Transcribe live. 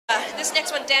This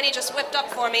next one Danny just whipped up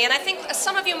for me, and I think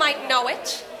some of you might know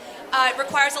it. It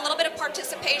requires a little bit of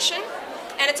participation,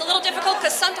 and it's a little difficult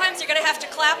because sometimes you're going to have to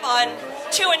clap on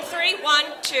 2 and 3, 1,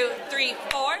 2, 3,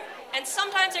 4, and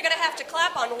sometimes you're going to have to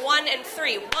clap on 1 and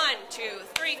 3, 1, 2,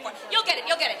 3, 4. You'll get it,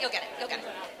 you'll get it, you'll get it, you'll get it.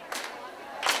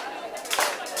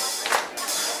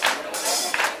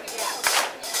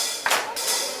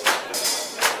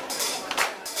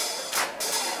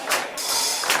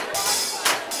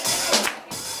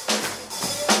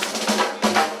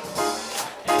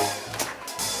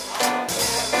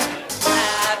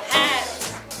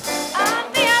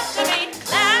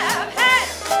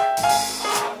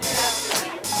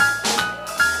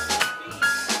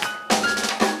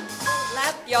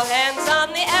 Your hands on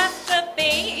the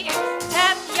Afterbeat.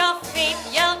 Tap your feet,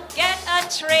 you'll get a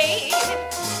treat.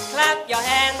 Clap your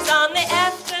hands on the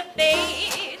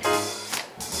Afterbeat.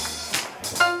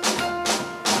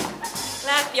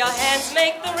 Clap your hands,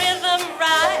 make the rhythm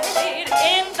right.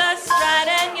 In the stride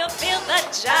and you'll feel the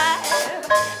jive.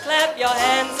 Clap your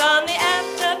hands on the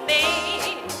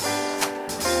Afterbeat.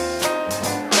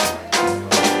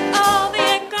 All the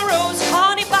Icaroos,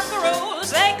 honey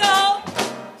buckaroos, they go.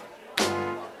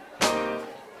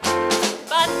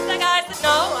 But the guys that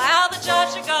know how the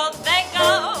judge should go, they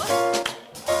go.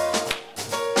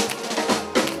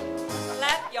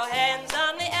 Clap your hands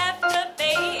on the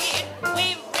Afterbeat.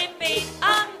 We repeat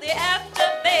on the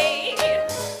Afterbeat.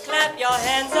 Clap your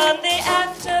hands on the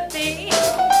Afterbeat.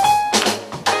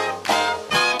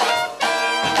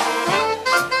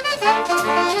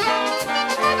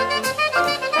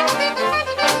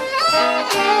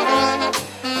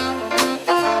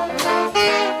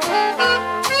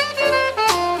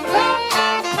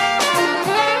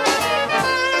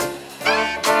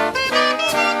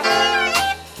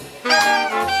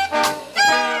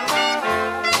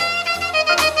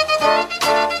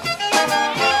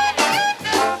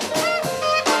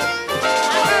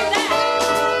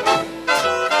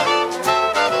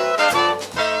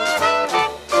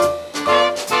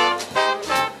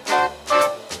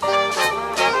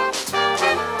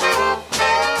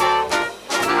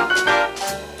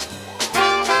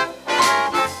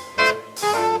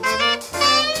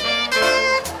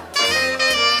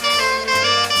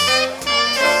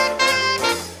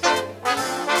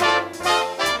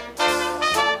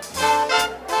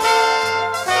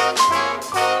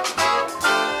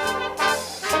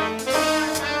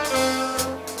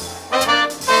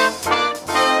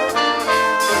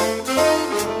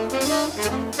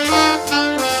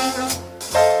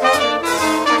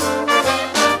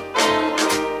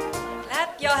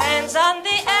 On the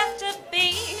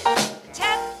Afterbeat,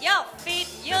 tap your feet,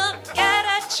 you'll get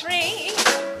a treat.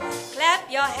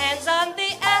 Clap your hands on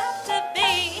the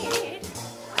Afterbeat.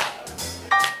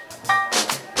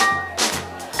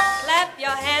 Clap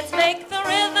your hands, make